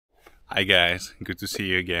Hi guys, good to see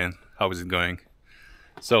you again. How is it going?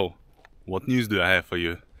 So, what news do I have for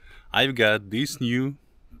you? I've got this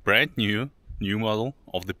brand new model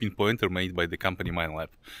of the pinpointer made by the company Minelab.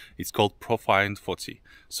 It's called Pro-Find 40.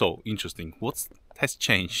 So, interesting. What has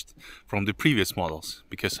changed from the previous models?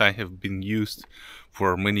 Because I have been used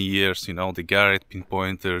for many years, the Garrett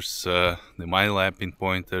pinpointers, the Minelab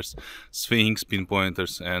pinpointers, Sphinx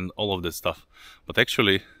pinpointers, and all of that stuff. But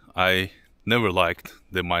actually, I never liked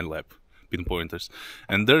the Minelab pinpointers,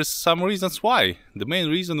 and there's some reasons why. The main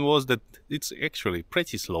reason was that it's actually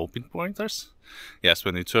pretty slow pinpointers. Yes,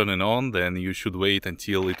 when you turn it on, then you should wait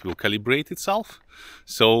until it will calibrate itself.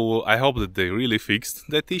 So I hope that they really fixed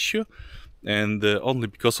that issue, and only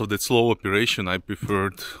because of that slow operation I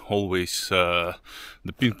preferred always the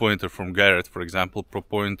pinpointer from Garrett. For example,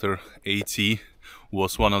 ProPointer AT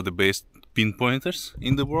was one of the best pinpointers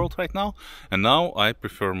in the world right now, and now I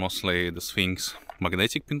prefer mostly the Sphinx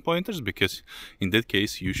magnetic pinpointers, because in that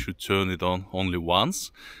case you should turn it on only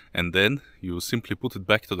once and then you simply put it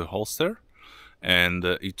back to the holster, and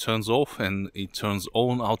it turns off and it turns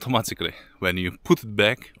on automatically when you put it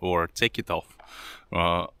back or take it off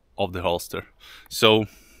of the holster. So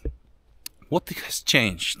what has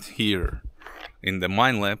changed here in the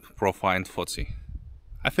Minelab Pro-Find 40?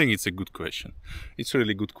 I think it's a good question. It's a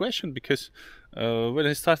really good question, because when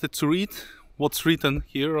I started to read what's written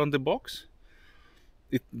here on the box,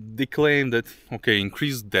 they claim that, okay,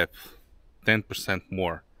 increased depth 10%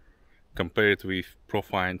 more compared with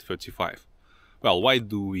Pro-Find 35. Well, why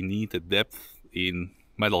do we need a depth in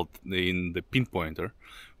the pinpointer?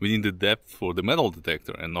 We need the depth for the metal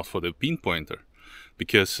detector and not for the pinpointer,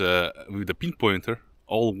 because with the pinpointer,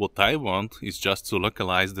 all what I want is just to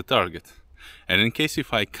localize the target. And in case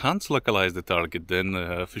if I can't localize the target, then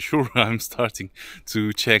for sure I'm starting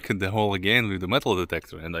to check the hole again with the metal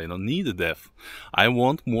detector, and I don't need the depth. I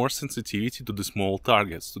want more sensitivity to the small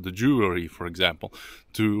targets, to the jewelry, for example,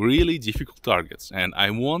 to really difficult targets. And I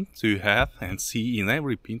want to have and see in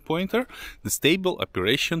every pinpointer the stable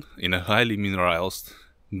operation in a highly mineralized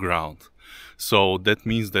ground. So that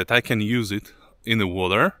means that I can use it in the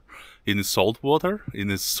water, in the salt water, in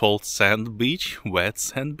a salt sand beach, wet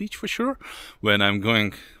sand beach for sure, when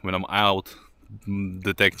I'm out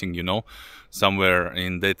detecting, somewhere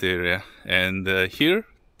in that area. And here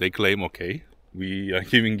they claim, okay, we are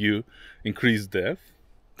giving you increased depth,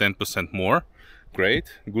 10% more. Great,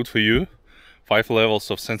 good for you. 5 levels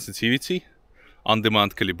of sensitivity,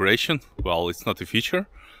 on-demand calibration. Well, it's not a feature.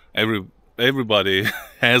 Everybody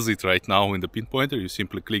has it right now in the pinpointer. You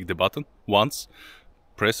simply click the button once,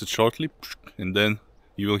 press it shortly, and then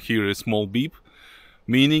you will hear a small beep,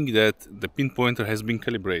 meaning that the pinpointer has been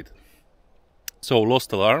calibrated. So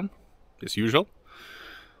lost alarm, as usual,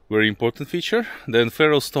 very important feature. Then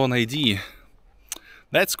ferrostone ID.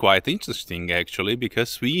 That's quite interesting actually,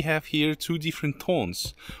 because we have here two different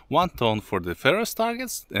tones. One tone for the ferrous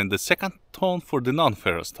targets and the second tone for the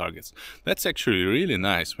non-ferrous targets. That's actually really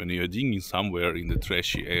nice when you're digging somewhere in the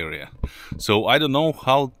trashy area. So I don't know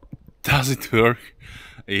how does it work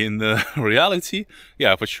in reality.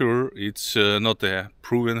 Yeah, for sure it's not a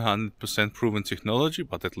proven 100% proven technology,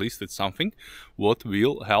 but at least it's something what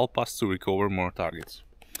will help us to recover more targets.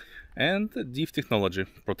 And diff technology,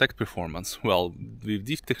 protect performance. Well, with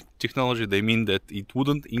diff technology they mean that it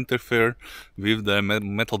wouldn't interfere with the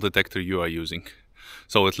metal detector you are using.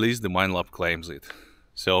 So at least the Minelab claims it.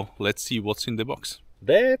 So let's see what's in the box.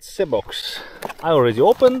 That's a box. I already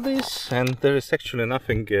opened this, and there is actually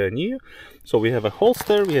nothing new. So we have a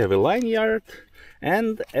holster, we have a lanyard,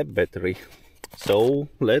 and a battery. So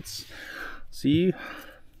let's see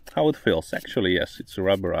how it feels. Actually, yes, it's a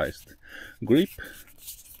rubberized grip.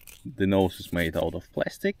 The nose is made out of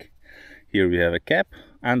plastic. Here we have a cap.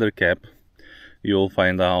 Under cap you'll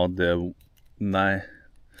find out the 9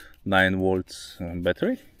 volts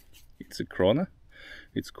battery. It's a Krona.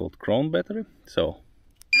 It's called Krone battery. So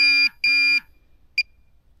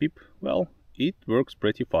beep. Well, it works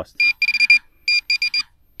pretty fast.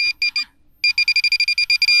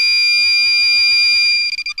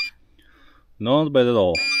 Not bad at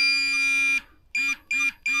all.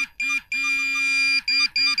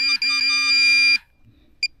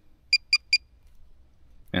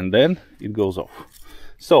 And then it goes off.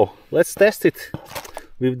 So let's test it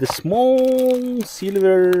with the small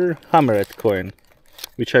silver hammerhead coin,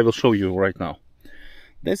 which I will show you right now.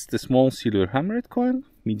 That's the small silver hammerhead coin,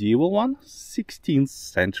 medieval one, 16th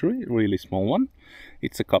century, really small one.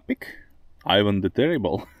 It's a Copic, Ivan the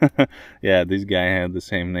Terrible. Yeah, this guy had the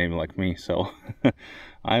same name like me, so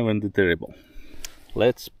Ivan the Terrible.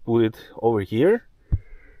 Let's put it over here.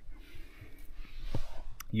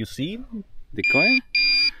 You see the coin,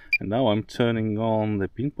 And now I'm turning on the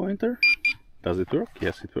pinpointer. Does it work?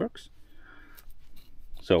 Yes, it works.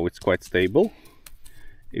 So it's quite stable.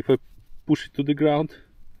 If I push it to the ground,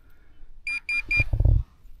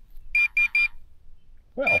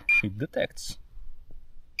 well, it detects.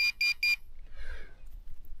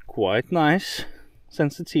 Quite nice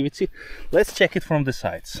sensitivity. Let's check it from the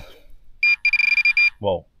sides.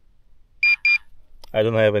 Wow. I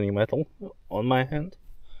don't have any metal on my hand,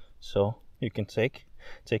 so you can take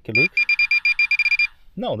a look.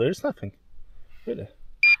 No, there is nothing. Really.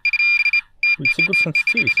 It's a good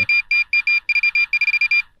sensitivity.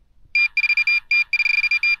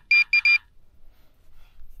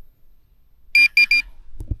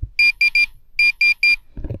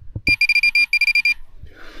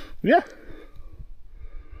 Yeah,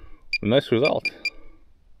 a nice result.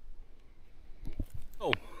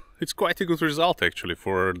 Oh, it's quite a good result actually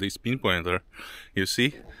for this pinpointer. You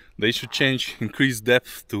see, they should increase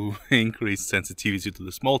depth to increase sensitivity to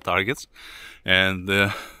the small targets, and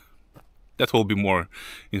that will be more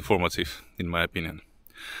informative in my opinion.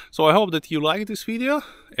 So I hope that you liked this video,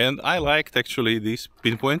 and I liked actually this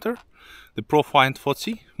pinpointer. The Pro-Find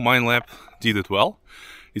 40, Minelab did it well.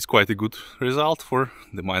 It's quite a good result for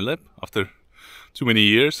the Minelab after too many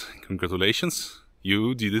years. Congratulations,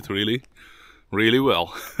 you did it really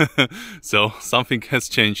well. So something has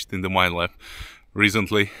changed in the Minelab.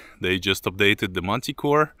 Recently they just updated the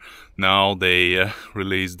Manticore. Now they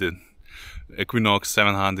released the Equinox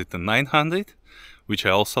 700 and 900, which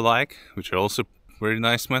I also like, which are also very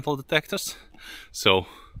nice metal detectors. So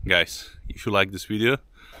guys, if you like this video,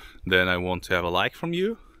 then I want to have a like from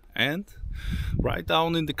you, and write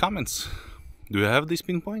down in the comments, do you have this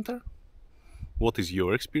pinpointer? What is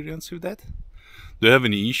your experience with that? Do you have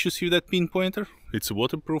any issues with that pinpointer? It's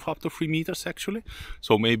waterproof up to 3 meters actually,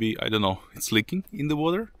 so maybe, I don't know, it's leaking in the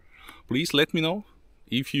water. Please let me know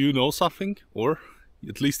if you know something, or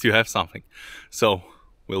at least you have something. So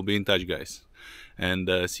we'll be in touch guys,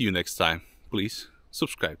 and see you next time. Please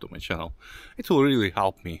subscribe to my channel, it will really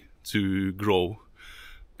help me to grow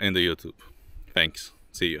in the YouTube. Thanks,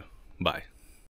 see you, bye.